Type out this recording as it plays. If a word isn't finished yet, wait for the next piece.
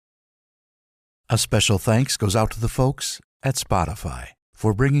A special thanks goes out to the folks at Spotify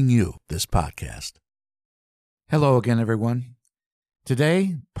for bringing you this podcast. Hello again, everyone.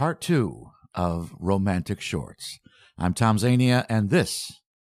 Today, part 2 of Romantic Shorts. I'm Tom Zania, and this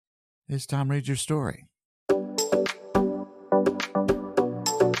is Tom Reads Your Story.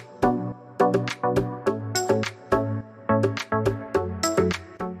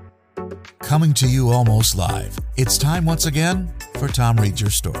 Coming to you almost live, it's time once again for Tom Reads Your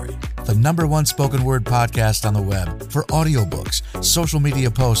Story, the #1 spoken word podcast on the web for audiobooks, social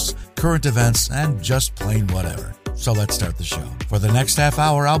media posts, current events, and just plain whatever. So let's start the show. For the next half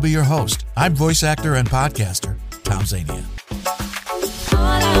hour, I'll be your host. I'm voice actor and podcaster, Tom Zania.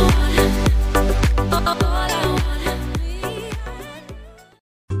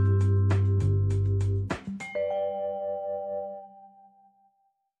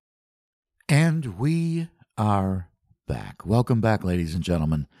 And we are back. Welcome back, ladies and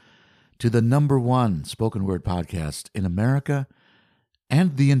gentlemen, to the #1 spoken word podcast in America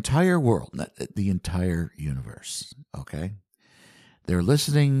and the entire world, the entire universe, okay? They're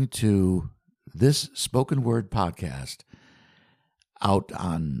listening to this spoken word podcast out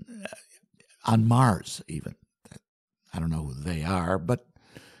on Mars, even. I don't know who they are, but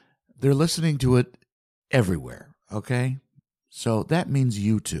they're listening to it everywhere, okay? So that means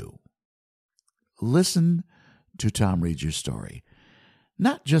you too. Listen to Tom Reads Your Story,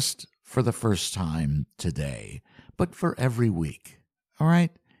 not just for the first time today, but for every week, all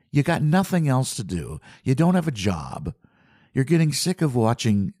right? You got nothing else to do. You don't have a job. You're getting sick of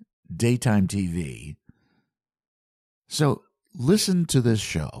watching daytime TV. So listen to this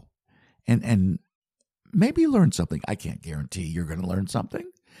show and maybe learn something. I can't guarantee you're going to learn something.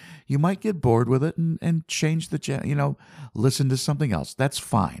 You might get bored with it and change the channel, listen to something else. That's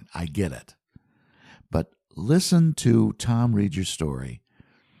fine. I get it. But listen to Tom Read Your Story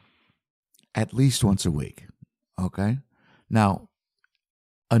at least once a week, okay? Now,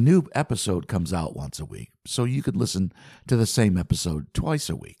 a new episode comes out once a week, so you could listen to the same episode twice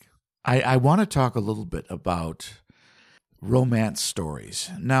a week. I want to talk a little bit about romance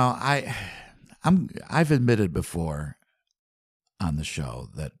stories. Now, I've admitted before on the show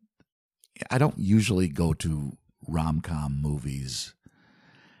that I don't usually go to rom-com movies.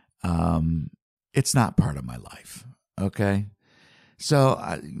 It's not part of my life, okay? So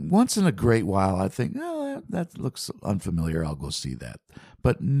once in a great while, I think, oh, that looks unfamiliar. I'll go see that,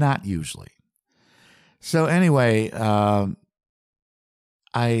 but not usually. So anyway, I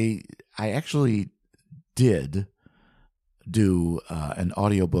actually did do an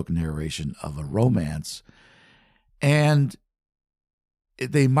audiobook narration of a romance, and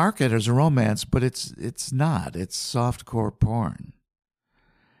they mark it as a romance, but it's not. It's softcore porn.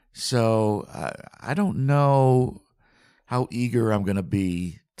 So I don't know how eager I'm going to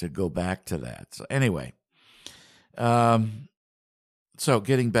be to go back to that. So anyway, so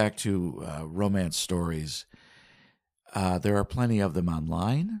getting back to romance stories, there are plenty of them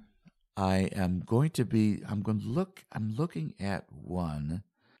online. I'm looking at one.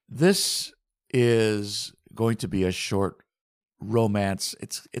 This is going to be a short romance.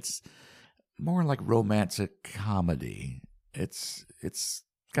 It's more like romantic comedy. It's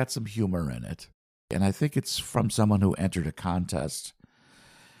got some humor in it. And I think it's from someone who entered a contest.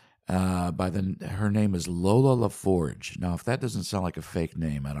 Her name is Lola LaForge. Now, if that doesn't sound like a fake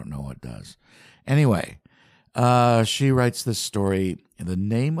name, I don't know what does. Anyway, she writes this story. The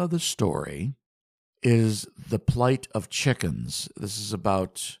name of the story is The Plight of Chickens. This is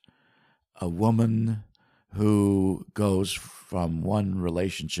about a woman who goes from one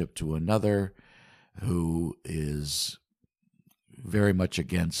relationship to another, who is very much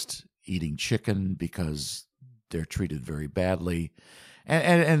against eating chicken because they're treated very badly,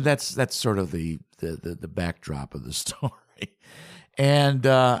 and that's sort of the backdrop of the story. And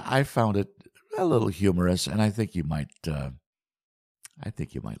I found it a little humorous, and I think you might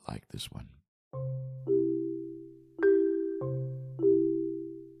like this one.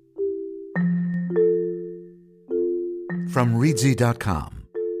 From Readsy.com,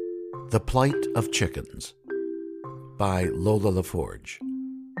 The Plight of Chickens by Lola LaForge.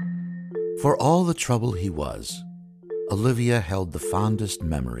 For all the trouble he was, Olivia held the fondest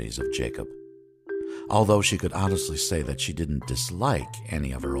memories of Jacob. Although she could honestly say that she didn't dislike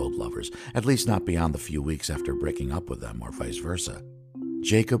any of her old lovers, at least not beyond the few weeks after breaking up with them or vice versa.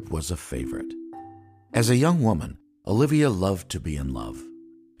 Jacob was a favorite. As a young woman, Olivia loved to be in love.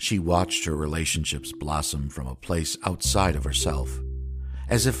 She watched her relationships blossom from a place outside of herself,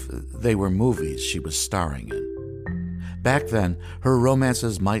 as if they were movies she was starring in. Back then, her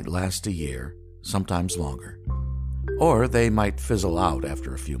romances might last a year, sometimes longer, or they might fizzle out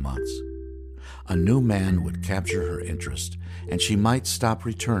after a few months. a new man would capture her interest, and she might stop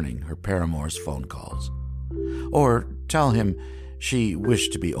returning her paramour's phone calls, or tell him she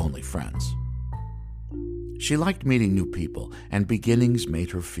wished to be only friends. She liked meeting new people, and beginnings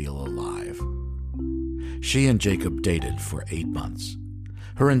made her feel alive. She and Jacob dated for 8 months.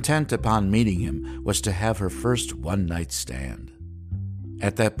 Her intent upon meeting him was to have her first one-night stand.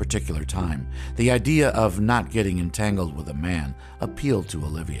 At that particular time, the idea of not getting entangled with a man appealed to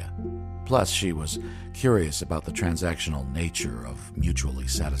Olivia. Plus, she was curious about the transactional nature of mutually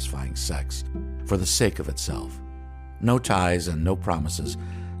satisfying sex for the sake of itself. No ties and no promises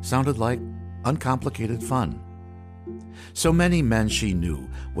sounded like uncomplicated fun. So many men she knew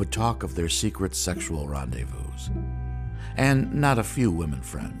would talk of their secret sexual rendezvous, and not a few women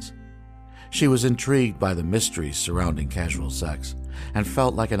friends. She was intrigued by the mysteries surrounding casual sex and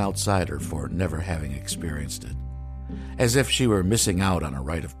felt like an outsider for never having experienced it, as if she were missing out on a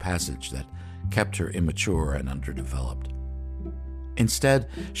rite of passage that kept her immature and underdeveloped. Instead,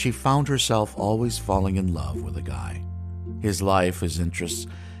 she found herself always falling in love with a guy. His life, his interests,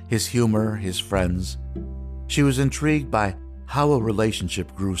 his humor, his friends. She was intrigued by how a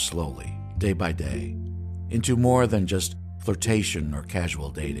relationship grew slowly, day by day, into more than just flirtation or casual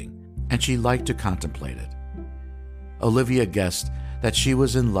dating, and she liked to contemplate it. Olivia guessed that she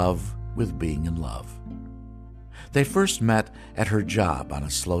was in love with being in love. They first met at her job on a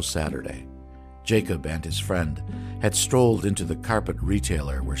slow Saturday. Jacob and his friend had strolled into the carpet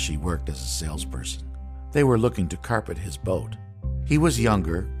retailer where she worked as a salesperson. They were looking to carpet his boat. He was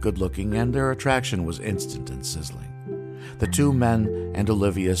younger, good-looking, and their attraction was instant and sizzling. The two men and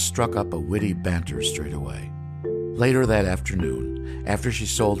Olivia struck up a witty banter straight away. Later that afternoon, after she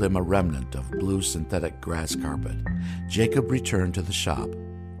sold him a remnant of blue synthetic grass carpet, Jacob returned to the shop,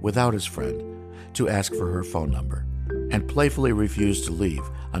 without his friend, to ask for her phone number, and playfully refused to leave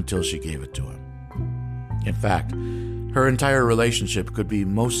until she gave it to him. In fact, her entire relationship could be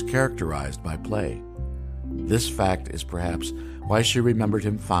most characterized by play. This fact is perhaps why she remembered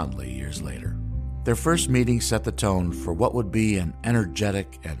him fondly years later. Their first meeting set the tone for what would be an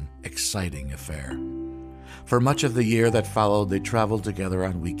energetic and exciting affair. For much of the year that followed, they traveled together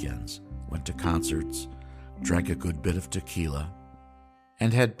on weekends, went to concerts, drank a good bit of tequila,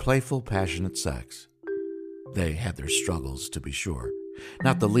 and had playful, passionate sex. They had their struggles, to be sure,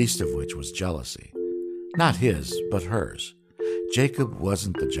 not the least of which was jealousy. Not his, but hers. Jacob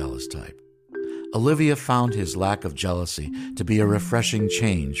wasn't the jealous type. Olivia found his lack of jealousy to be a refreshing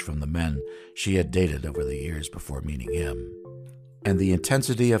change from the men she had dated over the years before meeting him, and the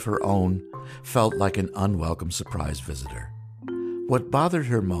intensity of her own felt like an unwelcome surprise visitor. What bothered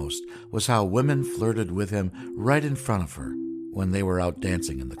her most was how women flirted with him right in front of her when they were out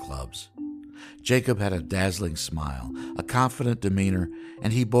dancing in the clubs. Jacob had a dazzling smile, a confident demeanor,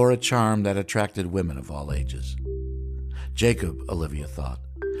 and he bore a charm that attracted women of all ages. Jacob, Olivia thought,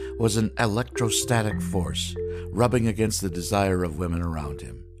 was an electrostatic force, rubbing against the desire of women around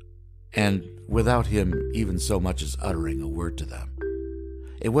him, and without him even so much as uttering a word to them.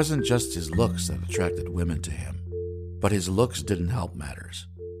 It wasn't just his looks that attracted women to him, but his looks didn't help matters.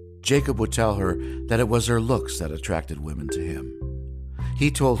 Jacob would tell her that it was her looks that attracted women to him.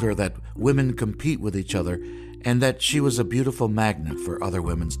 He told her that women compete with each other and that she was a beautiful magnet for other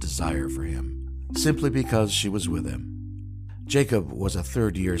women's desire for him, simply because she was with him. Jacob was a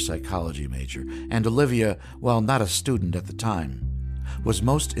third-year psychology major, and Olivia, while not a student at the time, was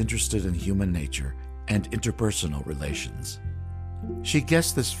most interested in human nature and interpersonal relations. She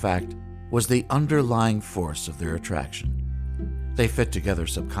guessed this fact was the underlying force of their attraction. They fit together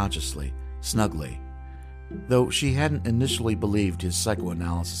subconsciously, snugly. Though she hadn't initially believed his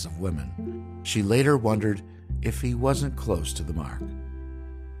psychoanalysis of women, she later wondered if he wasn't close to the mark.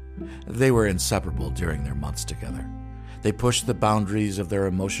 They were inseparable during their months together. They pushed the boundaries of their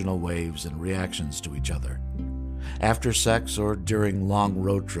emotional waves and reactions to each other. After sex or during long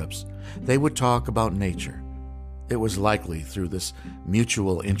road trips, they would talk about nature. It was likely through this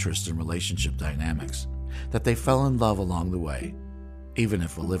mutual interest in relationship dynamics that they fell in love along the way, even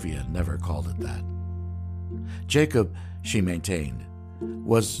if Olivia never called it that. Jacob, she maintained,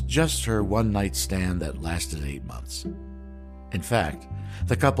 was just her one-night stand that lasted 8 months. In fact,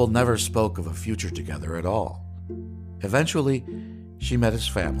 the couple never spoke of a future together at all. Eventually, she met his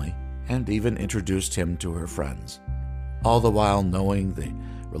family and even introduced him to her friends, all the while knowing the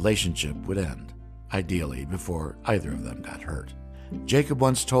relationship would end, ideally before either of them got hurt. Jacob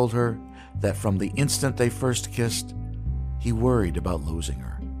once told her that from the instant they first kissed, he worried about losing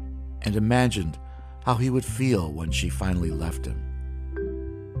her and imagined how he would feel when she finally left him.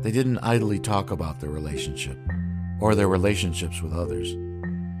 They didn't idly talk about their relationship or their relationships with others.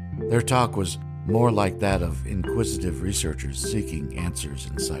 Their talk was more like that of inquisitive researchers seeking answers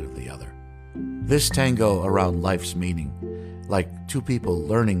inside of the other. This tango around life's meaning, like two people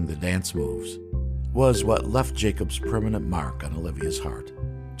learning the dance moves, was what left Jacob's permanent mark on Olivia's heart.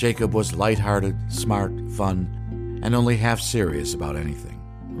 Jacob was lighthearted, smart, fun, and only half serious about anything,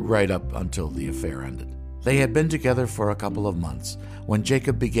 right up until the affair ended. They had been together for a couple of months when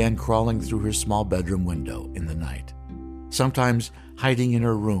Jacob began crawling through her small bedroom window in the night, sometimes hiding in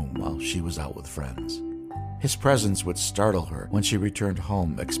her room while she was out with friends. His presence would startle her when she returned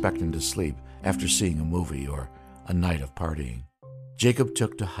home expecting to sleep after seeing a movie or a night of partying. Jacob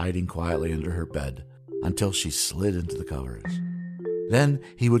took to hiding quietly under her bed until she slid into the covers. Then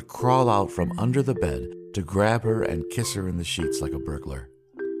he would crawl out from under the bed to grab her and kiss her in the sheets like a burglar.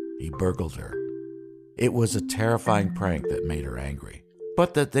 He burgled her. It was a terrifying prank that made her angry,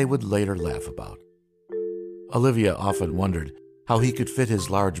 but that they would later laugh about. Olivia often wondered how he could fit his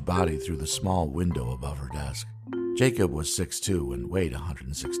large body through the small window above her desk. Jacob was 6'2" and weighed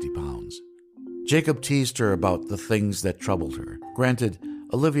 160 pounds. Jacob teased her about the things that troubled her. Granted,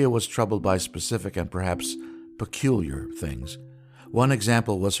 Olivia was troubled by specific and perhaps peculiar things. One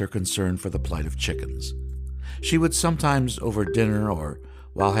example was her concern for the plight of chickens. She would sometimes, over dinner or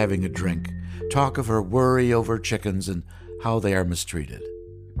while having a drink, talk of her worry over chickens and how they are mistreated.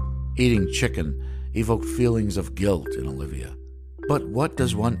 Eating chicken evoked feelings of guilt in Olivia. But what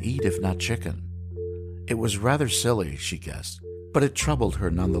does one eat if not chicken? It was rather silly, she guessed, but it troubled her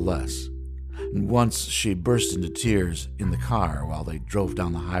nonetheless. Once she burst into tears in the car while they drove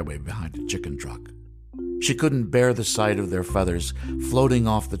down the highway behind a chicken truck. She couldn't bear the sight of their feathers floating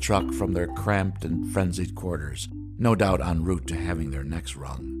off the truck from their cramped and frenzied quarters, no doubt en route to having their necks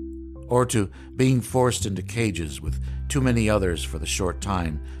wrung, or to being forced into cages with too many others for the short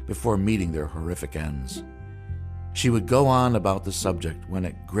time before meeting their horrific ends. She would go on about the subject when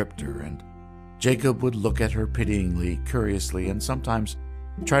it gripped her, and Jacob would look at her pityingly, curiously, and sometimes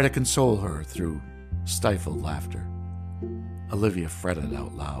try to console her through stifled laughter. Olivia fretted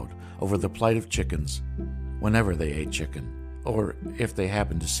out loud over the plight of chickens whenever they ate chicken, or if they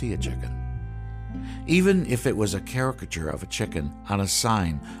happened to see a chicken. Even if it was a caricature of a chicken on a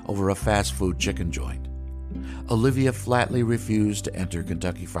sign over a fast food chicken joint. Olivia flatly refused to enter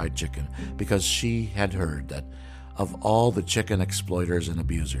Kentucky Fried Chicken because she had heard that of all the chicken exploiters and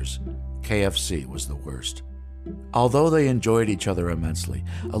abusers, KFC was the worst. Although they enjoyed each other immensely,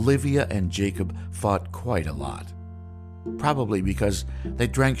 Olivia and Jacob fought quite a lot. Probably because they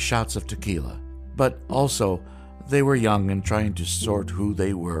drank shots of tequila, but also they were young and trying to sort who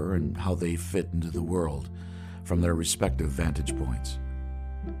they were and how they fit into the world from their respective vantage points.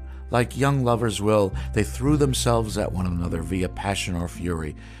 Like young lovers will, they threw themselves at one another via passion or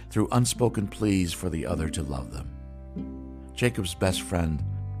fury through unspoken pleas for the other to love them. Jacob's best friend,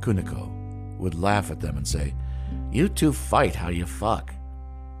 Kuniko, would laugh at them and say, "You two fight how you fuck,"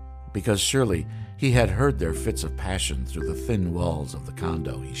 because surely he had heard their fits of passion through the thin walls of the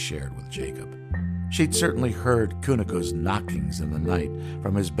condo he shared with Jacob. She'd certainly heard Kuniko's knockings in the night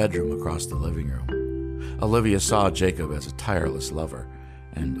from his bedroom across the living room. Olivia saw Jacob as a tireless lover,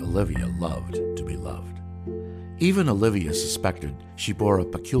 and Olivia loved to be loved. Even Olivia suspected she bore a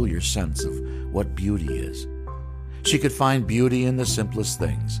peculiar sense of what beauty is. She could find beauty in the simplest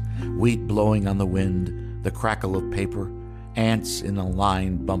things: wheat blowing on the wind, the crackle of paper, ants in a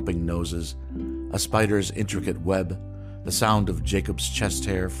line bumping noses, a spider's intricate web, the sound of Jacob's chest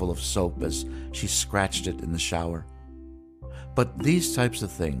hair full of soap as she scratched it in the shower. But these types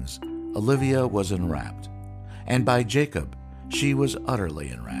of things, Olivia was enwrapped, and by Jacob, she was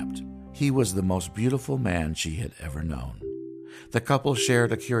utterly enwrapped. He was the most beautiful man she had ever known. The couple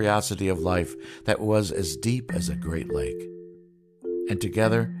shared a curiosity of life that was as deep as a great lake. And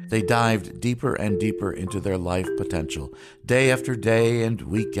together, they dived deeper and deeper into their life potential, day after day and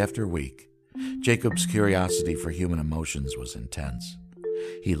week after week. Jacob's curiosity for human emotions was intense.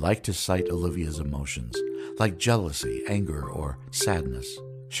 He liked to cite Olivia's emotions, like jealousy, anger, or sadness.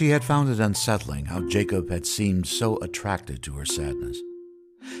 She had found it unsettling how Jacob had seemed so attracted to her sadness.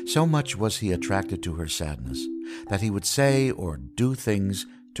 So much was he attracted to her sadness that he would say or do things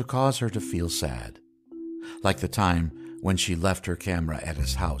to cause her to feel sad. Like the time when she left her camera at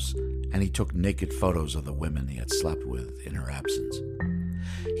his house and he took naked photos of the women he had slept with in her absence.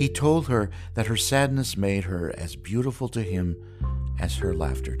 He told her that her sadness made her as beautiful to him as her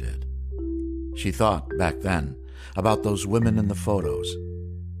laughter did. She thought, back then, about those women in the photos.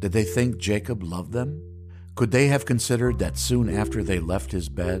 Did they think Jacob loved them? Could they have considered that soon after they left his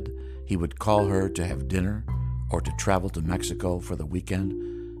bed, he would call her to have dinner, or to travel to Mexico for the weekend,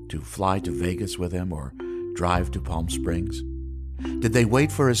 to fly to Vegas with him, or drive to Palm Springs? Did they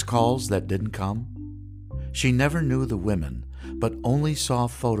wait for his calls that didn't come? She never knew the women, but only saw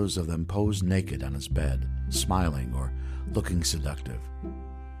photos of them posed naked on his bed, smiling or looking seductive.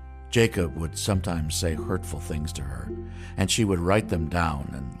 Jacob would sometimes say hurtful things to her, and she would write them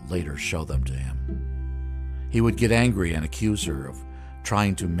down and later show them to him. He would get angry and accuse her of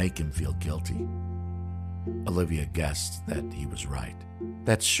trying to make him feel guilty. Olivia guessed that he was right.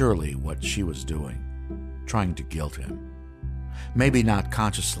 That's surely what she was doing, trying to guilt him. Maybe not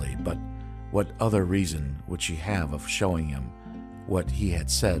consciously, but what other reason would she have of showing him what he had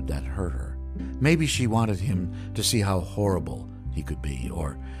said that hurt her? Maybe she wanted him to see how horrible he could be,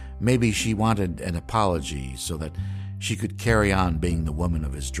 or maybe she wanted an apology so that she could carry on being the woman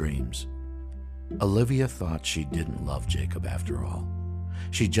of his dreams. Olivia thought she didn't love Jacob after all.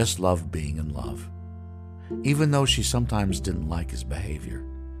 She just loved being in love. Even though she sometimes didn't like his behavior,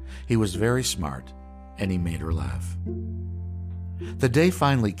 he was very smart and he made her laugh. The day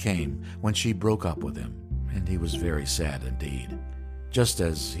finally came when she broke up with him, and he was very sad indeed, just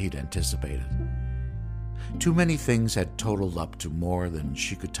as he'd anticipated. Too many things had totaled up to more than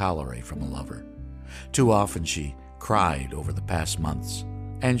she could tolerate from a lover. Too often she cried over the past months,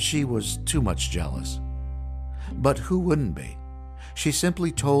 and she was too much jealous. But who wouldn't be? She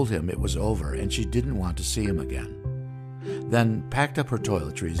simply told him it was over and she didn't want to see him again. Then packed up her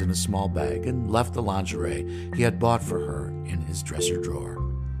toiletries in a small bag and left the lingerie he had bought for her in his dresser drawer.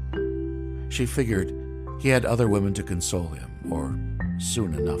 She figured he had other women to console him, or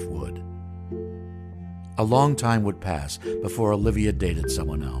soon enough would. A long time would pass before Olivia dated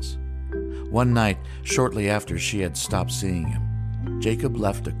someone else. One night, shortly after she had stopped seeing him, Jacob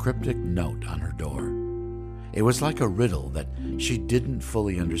left a cryptic note on her door. It was like a riddle that she didn't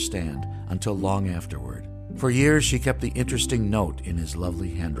fully understand until long afterward. For years, she kept the interesting note in his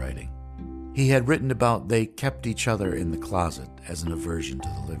lovely handwriting. He had written about they kept each other in the closet as an aversion to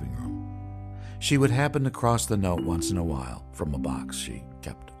the living room. She would happen to cross the note once in a while from a box she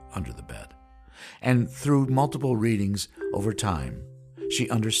kept under the bed. And through multiple readings over time, she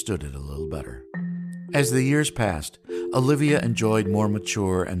understood it a little better. As the years passed, Olivia enjoyed more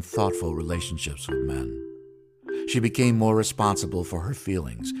mature and thoughtful relationships with men. She became more responsible for her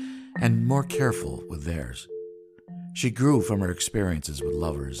feelings and more careful with theirs. She grew from her experiences with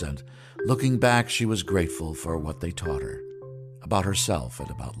lovers, and looking back, she was grateful for what they taught her, about herself and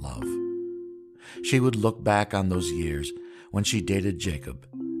about love. She would look back on those years when she dated Jacob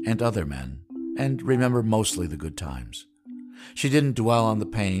and other men and remember mostly the good times. She didn't dwell on the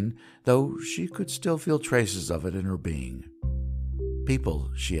pain, though she could still feel traces of it in her being.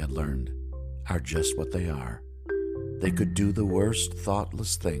 People, she had learned, are just what they are. They could do the worst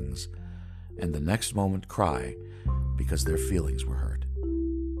thoughtless things and the next moment cry because their feelings were hurt.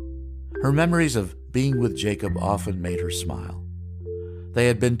 Her memories of being with Jacob often made her smile. They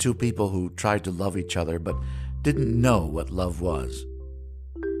had been two people who tried to love each other but didn't know what love was.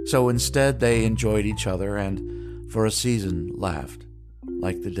 So instead they enjoyed each other and, for a season, laughed,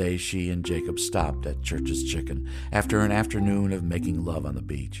 like the day she and Jacob stopped at Church's Chicken after an afternoon of making love on the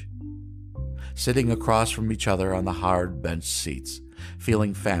beach. Sitting across from each other on the hard bench seats,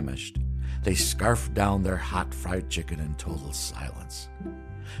 feeling famished, they scarfed down their hot fried chicken in total silence.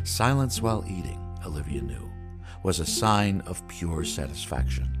 Silence while eating, Olivia knew, was a sign of pure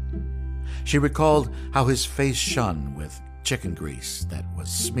satisfaction. She recalled how his face shone with chicken grease that was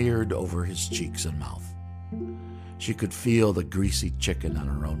smeared over his cheeks and mouth. She could feel the greasy chicken on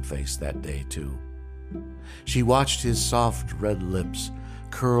her own face that day, too. She watched his soft red lips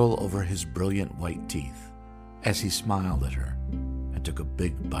curl over his brilliant white teeth as he smiled at her and took a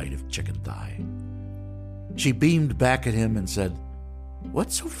big bite of chicken thigh. She beamed back at him and said,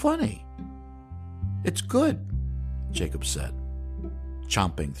 "What's so funny?" "It's good," Jacob said,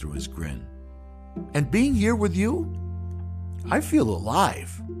 chomping through his grin. "And being here with you, I feel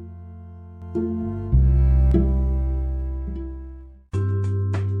alive."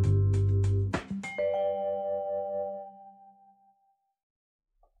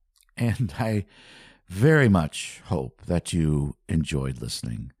 And I very much hope that you enjoyed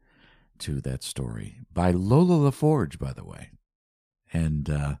listening to that story by Lola LaForge, by the way. And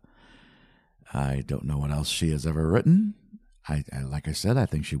I don't know what else she has ever written. I like I said, I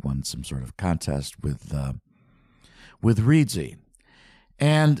think she won some sort of contest with Reedsy.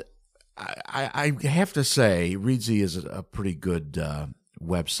 And I have to say, Reedsy is a pretty good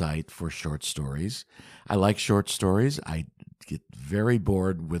website for short stories. I like short stories. I get very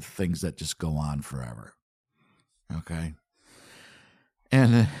bored with things that just go on forever. Okay?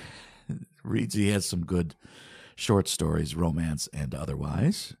 And Reedsy has some good short stories, romance and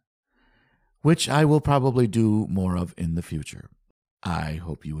otherwise, which I will probably do more of in the future. I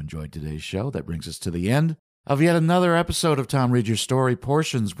hope you enjoyed today's show. That brings us to the end of yet another episode of Tom Reads Your Story.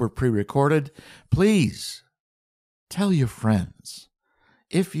 Portions were pre-recorded. Please tell your friends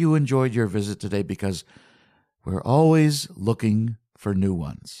if you enjoyed your visit today, because we're always looking for new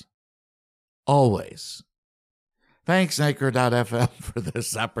ones. Always. Thanks, Anchor.fm, for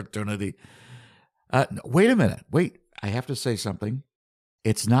this opportunity. Wait a minute. Wait, I have to say something.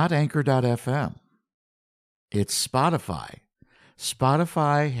 It's not Anchor.fm. It's Spotify.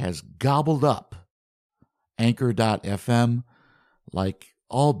 Spotify has gobbled up Anchor.fm like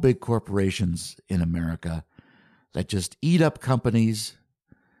all big corporations in America that just eat up companies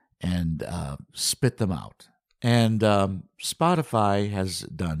and spit them out. And Spotify has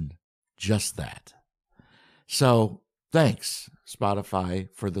done just that. So thanks, Spotify,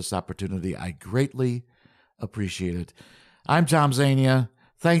 for this opportunity. I greatly appreciate it. I'm Tom Zania.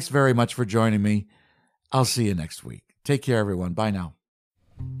 Thanks very much for joining me. I'll see you next week. Take care, everyone. Bye now.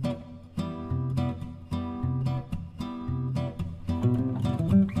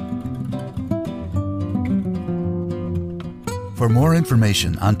 For more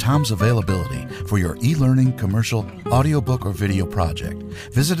information on Tom's availability for your e-learning, commercial, audiobook, or video project,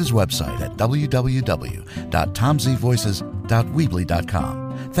 visit his website at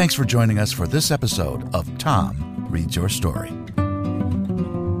www.tomzvoices.weebly.com. Thanks for joining us for this episode of Tom Reads Your Story.